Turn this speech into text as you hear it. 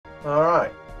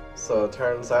Alright, so it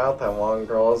turns out that one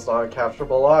girl is not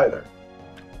capturable either.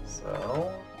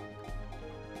 So,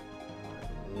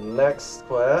 next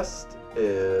quest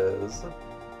is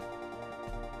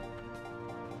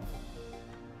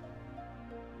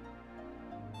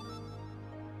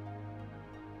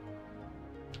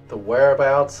the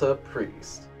whereabouts of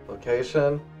Priest.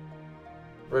 Location: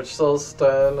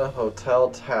 Richtelstone Hotel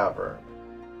Tavern.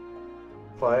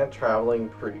 Client: Traveling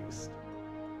Priest.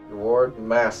 Reward: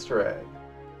 Master Egg.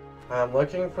 I'm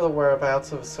looking for the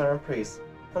whereabouts of a certain priest.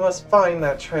 I must find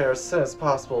that traitor as soon as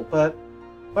possible, but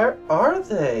where are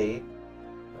they?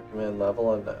 Recommend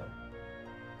level unknown.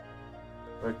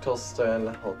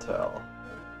 Richtelstone Hotel.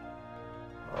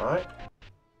 Alright.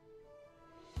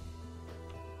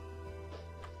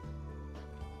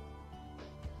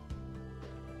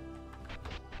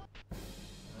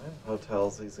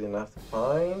 Hotel's easy enough to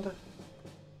find.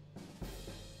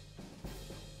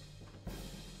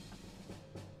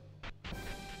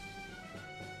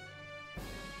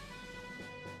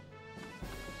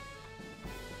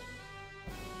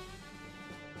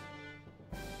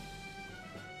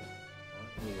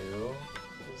 You.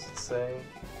 What does it say?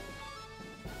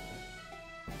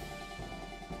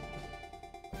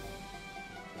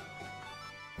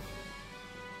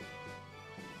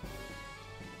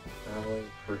 Traveling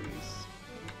priest.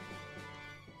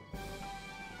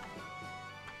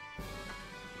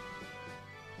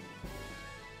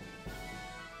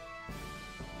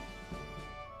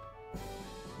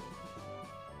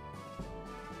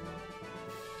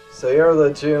 So you're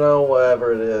the Juno,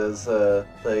 whatever it is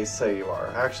they say you are.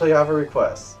 Actually, I have a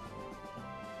request.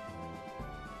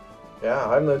 Yeah,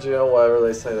 I'm the Juno, whatever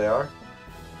they say they are.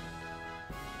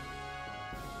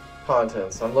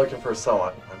 Contents. I'm looking for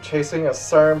someone. I'm chasing a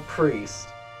certain priest.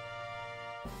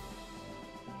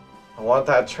 I want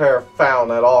that traitor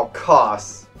found at all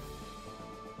costs.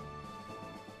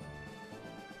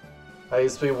 I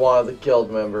used to be one of the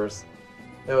guild members.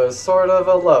 It was sort of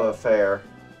a love affair.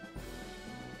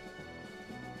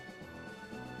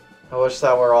 I wish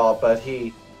that were all, but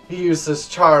he used his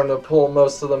charm to pull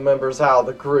most of the members out of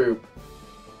the group.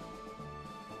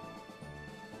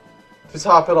 To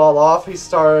top it all off, he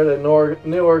started a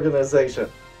new organization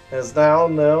and is now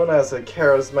known as a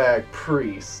charismatic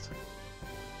priest.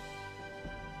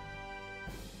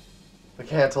 We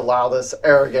can't allow this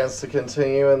arrogance to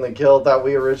continue in the guild that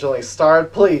we originally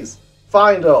started. Please,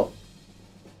 find him!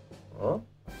 Huh?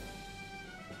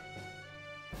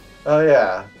 Oh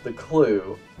yeah, the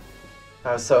clue.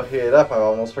 I was so heated up I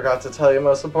almost forgot to tell you the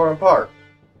most important part.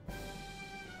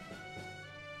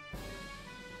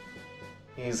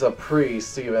 He's a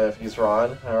priest, even if he's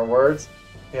wrong. In other words,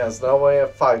 he has no way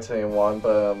of fighting anyone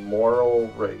but a moral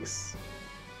race.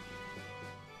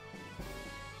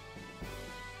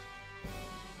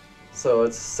 So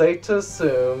it's safe to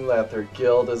assume that their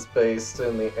guild is based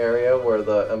in the area where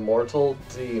the immortal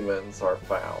demons are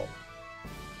found.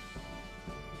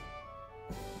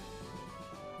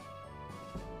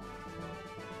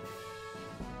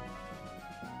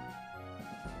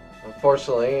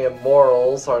 Unfortunately,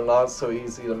 immortals are not so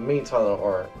easy to meet on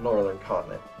the northern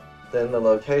continent. Then the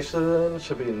location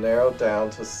should be narrowed down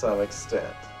to some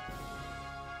extent.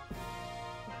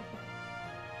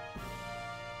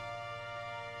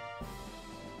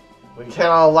 We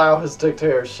cannot allow his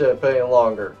dictatorship any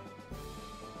longer.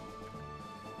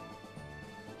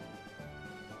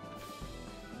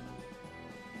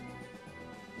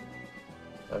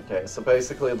 Okay, so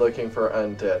basically looking for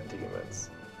undead demons.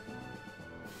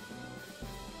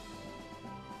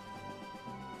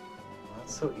 Not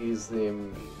so easy to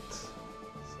meet.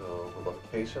 So the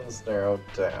location's narrowed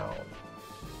down.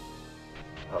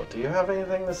 Oh, do you have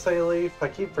anything to say, Leaf? I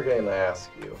keep forgetting to ask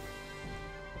you.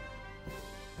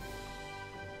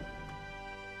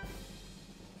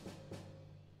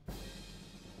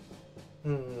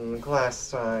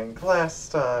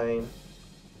 Glasstein.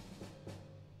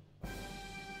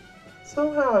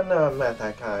 Somehow I know I met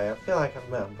that guy. I feel like I've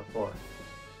met him before.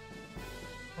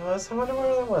 I wonder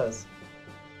where that was.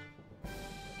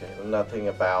 Okay, nothing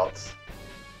about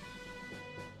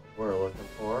what we're looking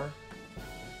for.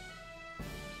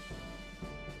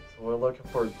 So we're looking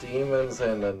for demons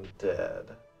and undead.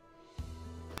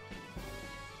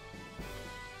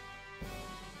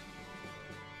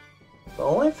 The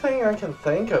only thing I can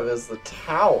think of is the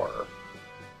tower.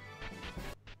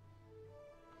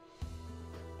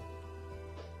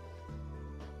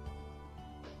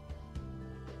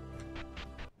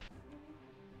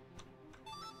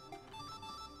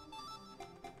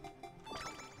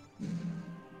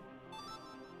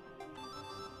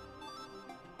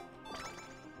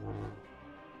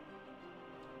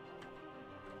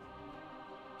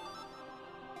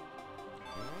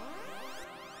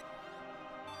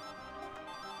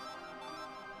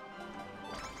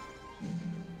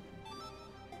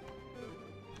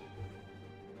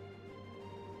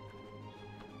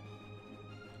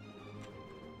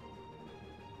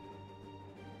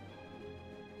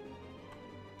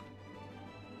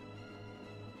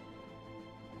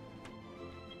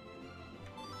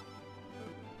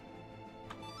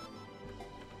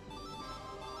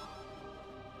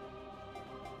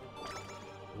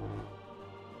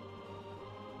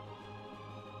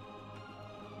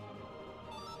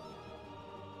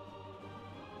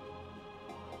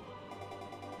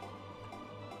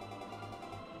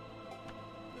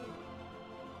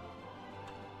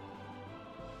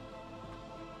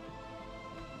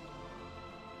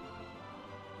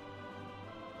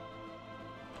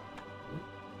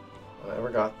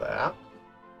 got that.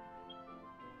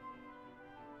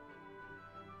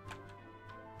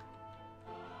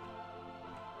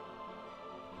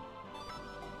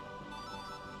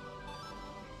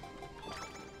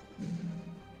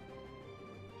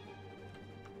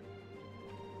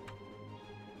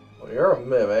 Well, you're a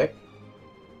mimic.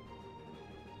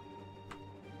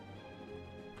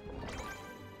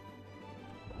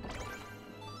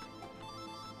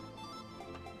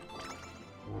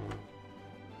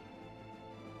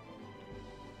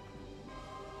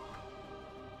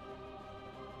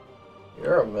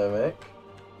 You're a mimic.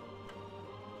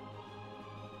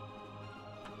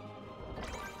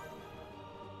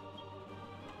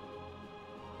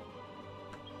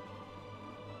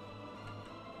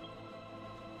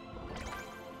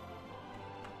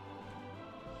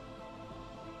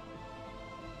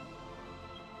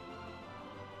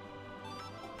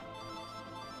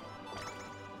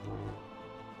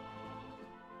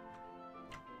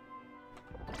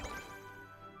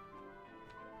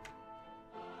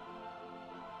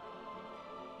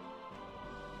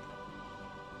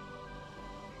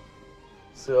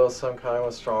 Still some kind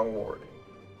of strong warding.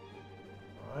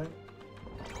 Alright.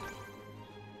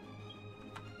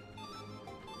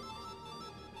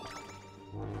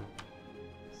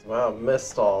 Somehow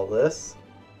missed all this.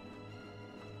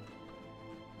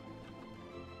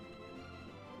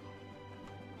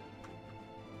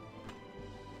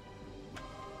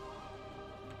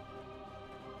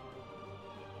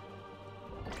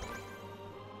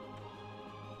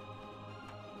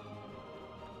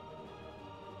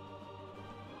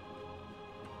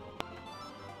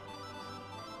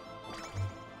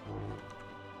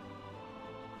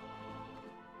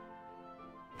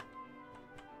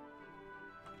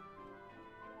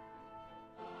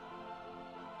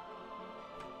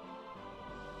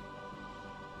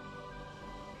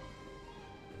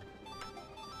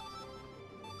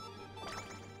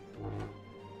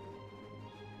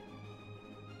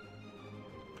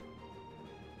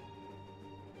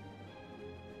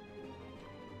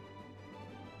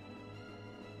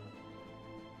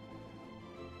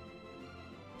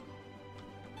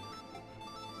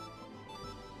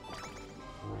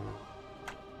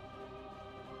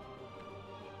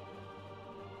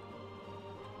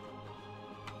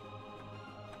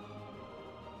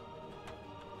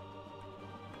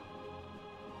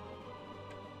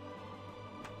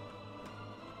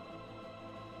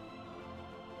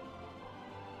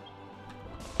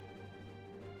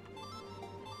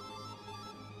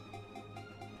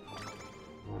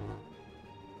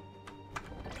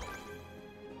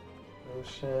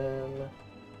 Potion.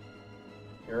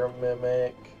 You're a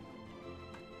mimic.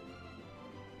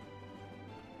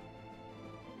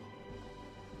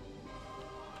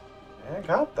 Okay, I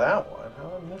got that one. How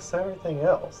did I miss everything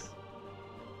else?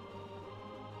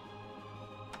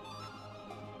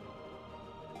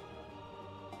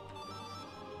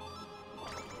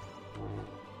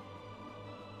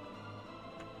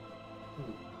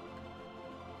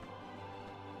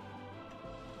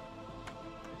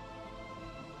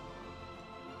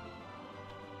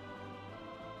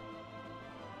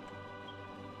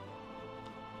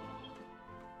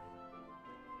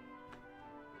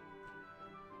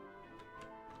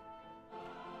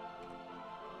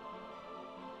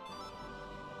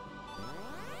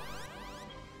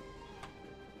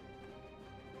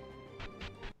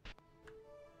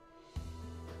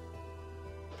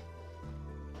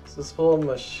 This is full of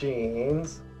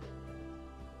machines.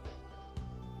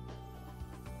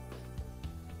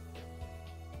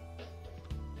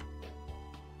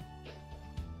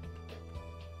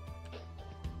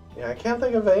 Yeah, I can't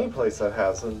think of any place that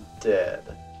has them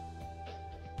dead.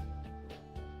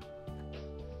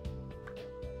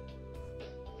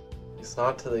 It's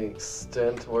not to the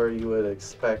extent where you would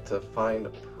expect to find a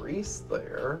priest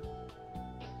there.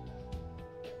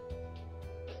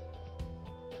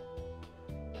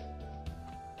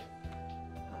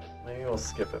 Maybe we'll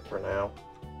skip it for now.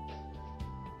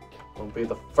 Won't be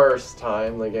the first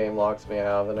time the game locks me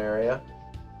out of an area.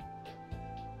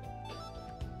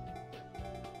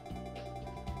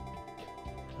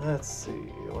 Let's see,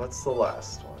 what's the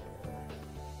last one here?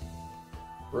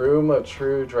 Room of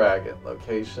True Dragon,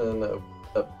 location of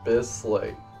Abyss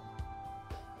Lake.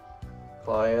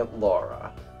 Client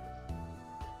Laura.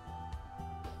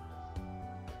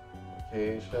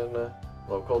 Location,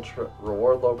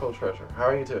 reward local treasure. How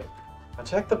are you doing? I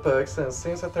checked the books and it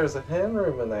seems that there's a hidden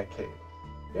room in that cave.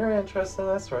 If you're interested in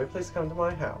that story, please come to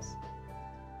my house.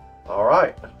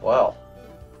 Alright, well.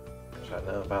 Wish I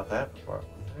know about that before I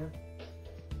went there.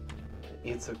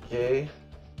 It's okay.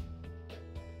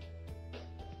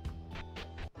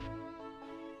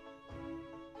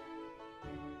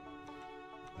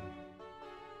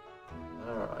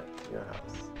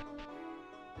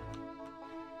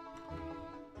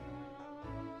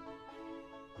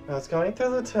 I was going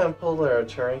through the temple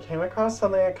literature and came across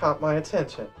something that caught my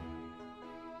attention.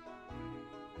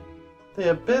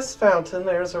 The Abyss Fountain,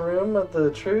 there's a room of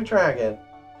the true dragon.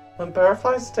 When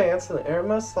butterflies dance in the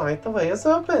innermost light, the way is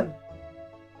open.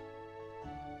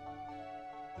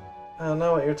 I don't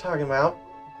know what you're talking about,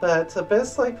 but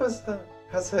Abyss Lake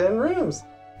has hidden rooms.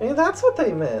 Maybe that's what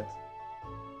they meant.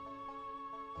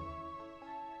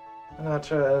 I'm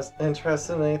not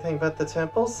interested in anything but the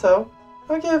temple, so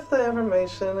I'll give the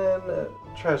information and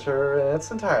treasure in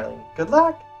its entirety. Good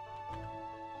luck!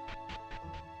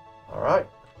 Alright.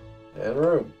 In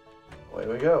room. Away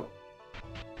we go.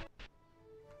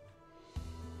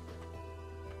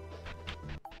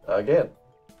 Again.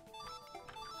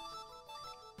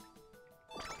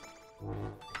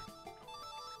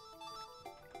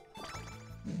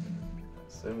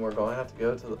 Soon we're going to have to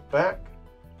go to the back.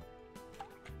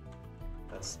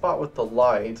 That spot with the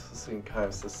light seemed kind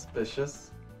of suspicious.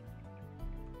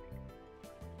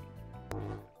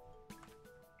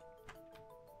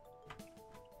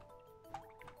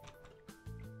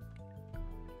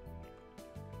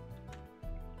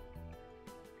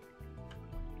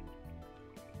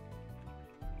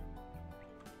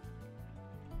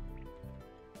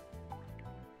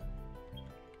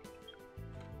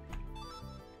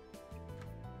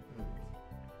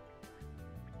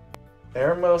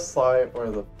 Airmost light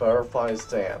where the butterflies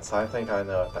dance. I think I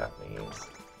know what that means.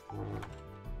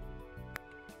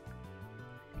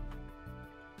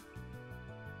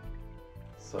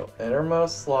 So,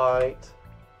 innermost light.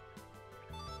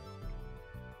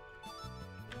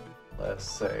 Let's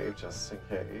save just in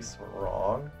case we're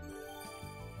wrong.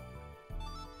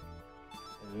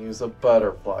 And use a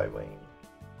butterfly wing.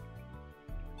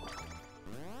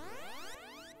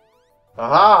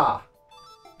 Aha!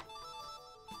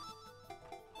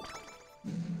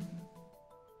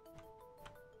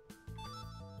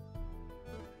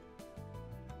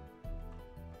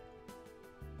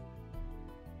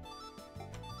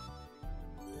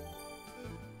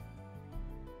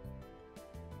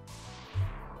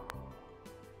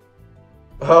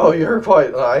 Oh, you're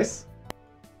quite nice.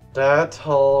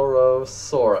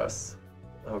 Datolosaurus.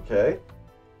 Okay.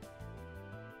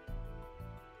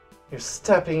 You're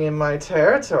stepping in my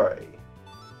territory.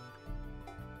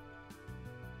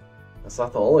 That's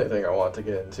not the only thing I want to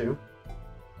get into.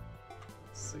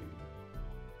 Let's see.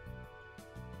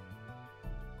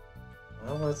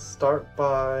 Well, let's start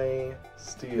by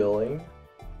stealing.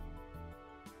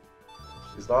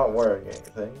 She's not wearing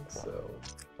anything, so...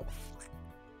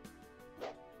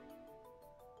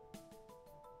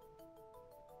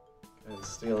 Didn't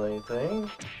steal anything.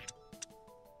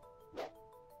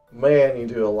 Man, you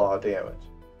do a lot of damage.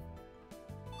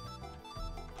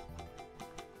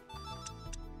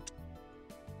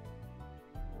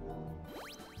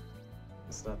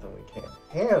 It's nothing we can't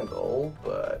handle,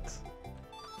 but...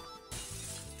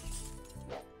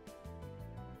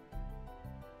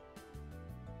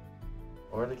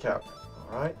 Or the captain,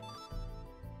 alright?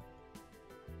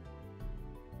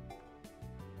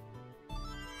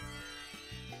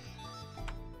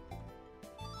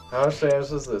 How much damage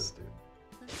does this do?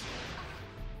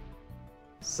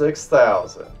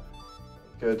 6,000.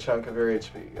 Good chunk of your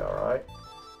HP, alright?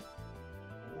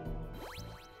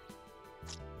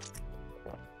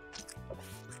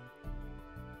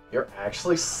 You're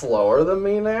actually slower than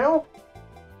me now?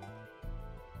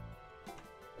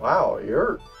 Wow,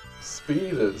 your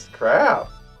speed is crap.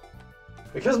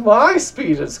 Because my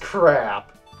speed is crap.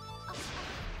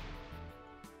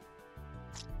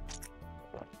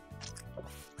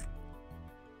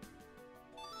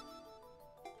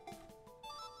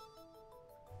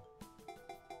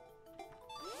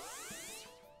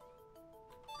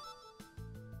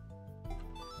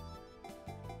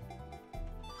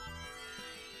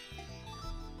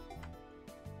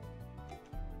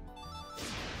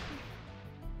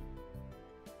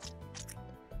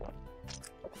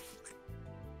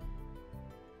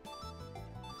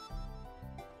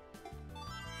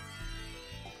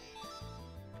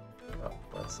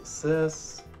 Let's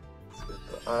assist. Let's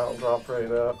get the isle drop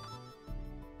rate up.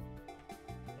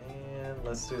 And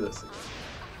let's do this again.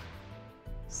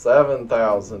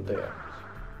 7,000 damage.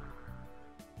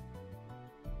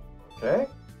 Okay.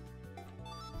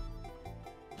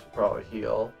 Should probably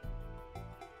heal.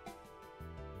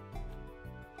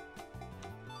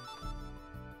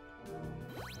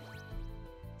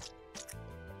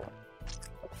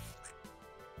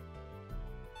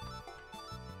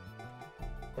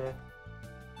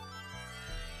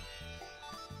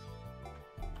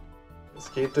 Let's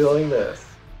keep doing this.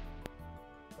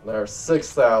 And there's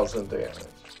 6,000 damage.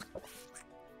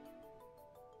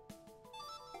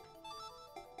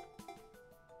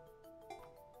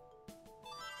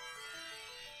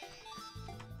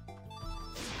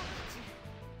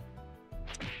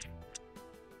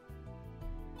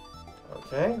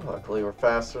 Okay, luckily we're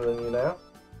faster than you now.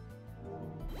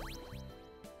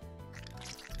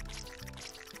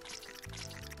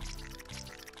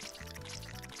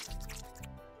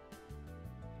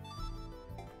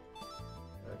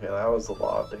 Okay, that was a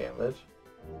lot of damage.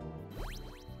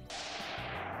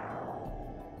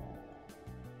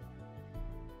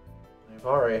 We've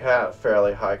already had a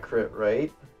fairly high crit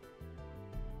rate.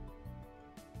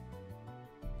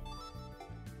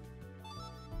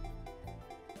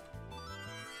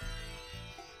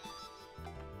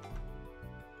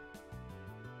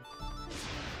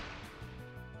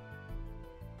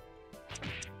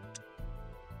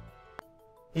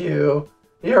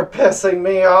 You're pissing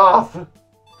me off!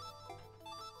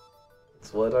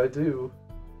 That's what I do.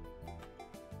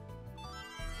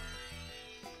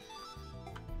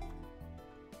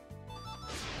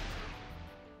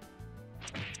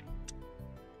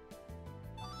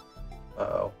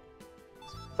 Uh-oh.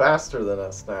 It's faster than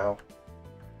us now.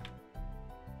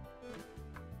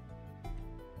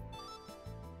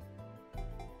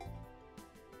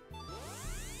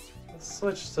 Let's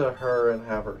switch to her and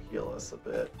have her heal us a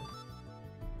bit.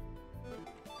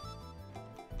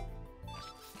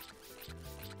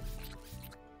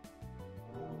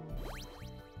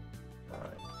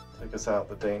 Alright, take us out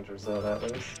of the danger zone at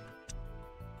least.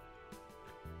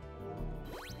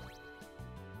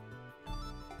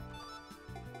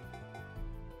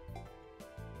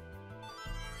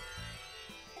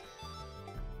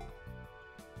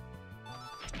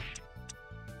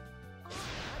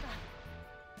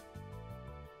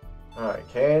 Alright,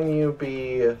 can you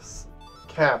be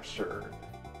captured?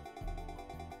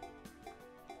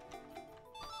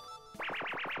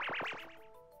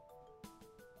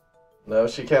 No,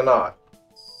 she cannot.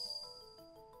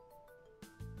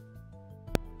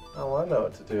 Oh, I know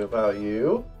what to do about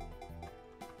you.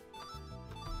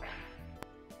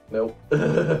 Nope.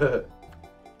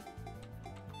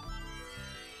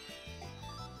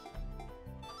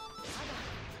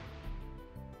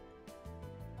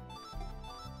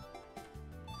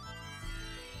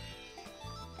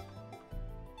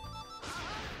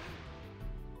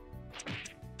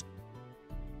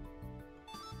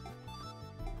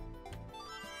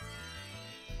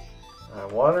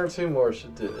 One or two more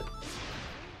should do it.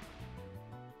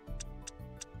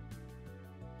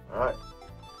 Alright.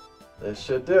 This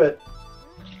should do it.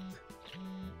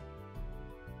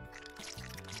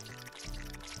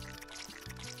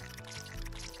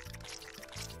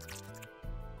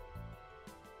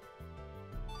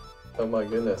 Oh my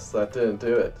goodness, that didn't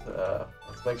do it.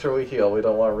 Let's make sure we heal. We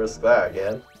don't want to risk that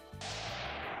again.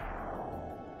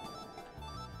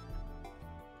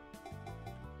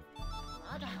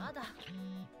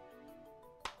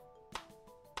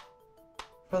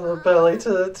 From the belly to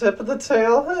the tip of the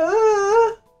tail.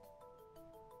 Ah!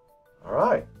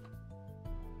 Alright.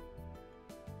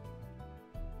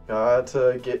 Got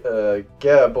to get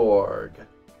Geborg.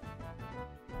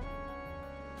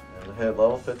 And hit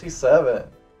level 57.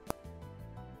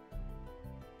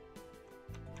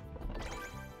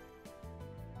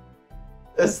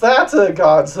 Is that a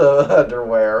god's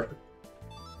underwear?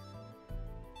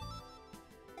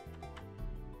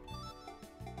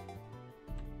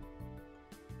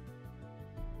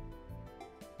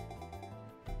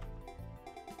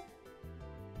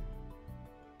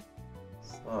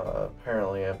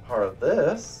 Apparently a part of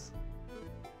this.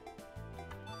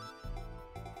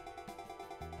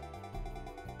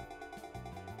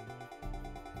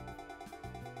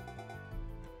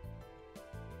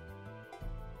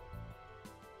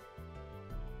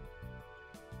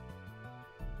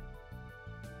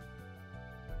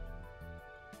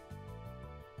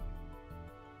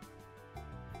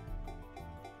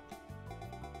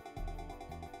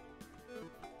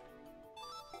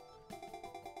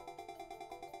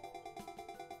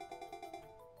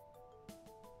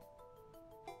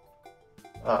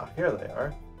 Ah, here they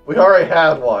are. We already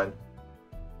had one.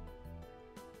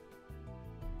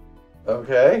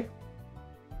 Okay.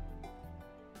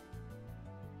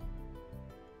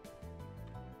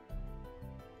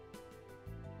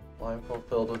 Blindfold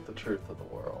filled with the truth of the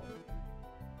world.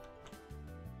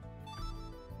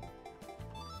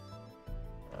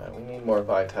 Alright, we need more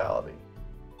vitality.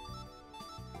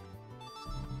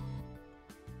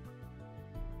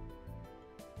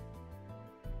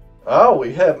 Oh,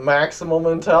 we hit maximum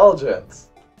intelligence.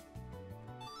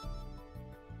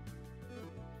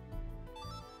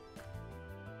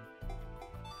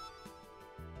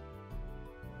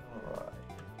 Alright.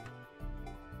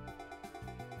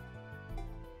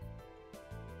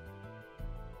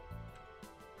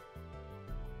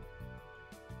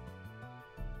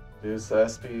 Reduce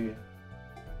SP.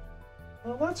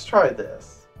 Well, let's try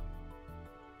this.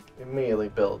 immediately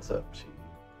builds up chi.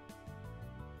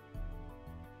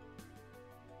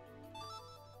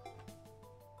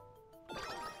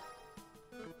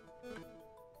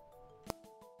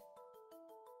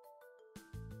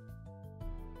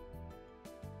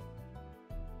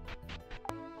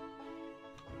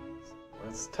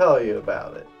 Let's tell you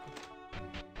about it.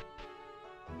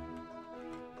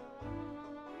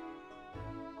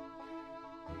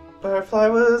 Butterfly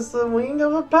was the wing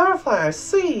of a butterfly, I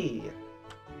see!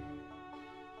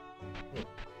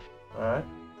 Alright.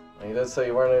 You did say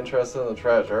you weren't interested in the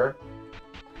treasure.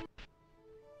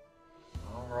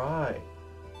 Alright.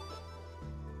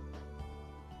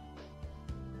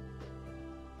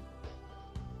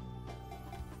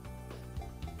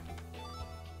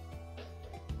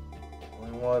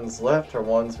 Only ones left are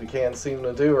ones we can't seem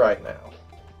to do right now.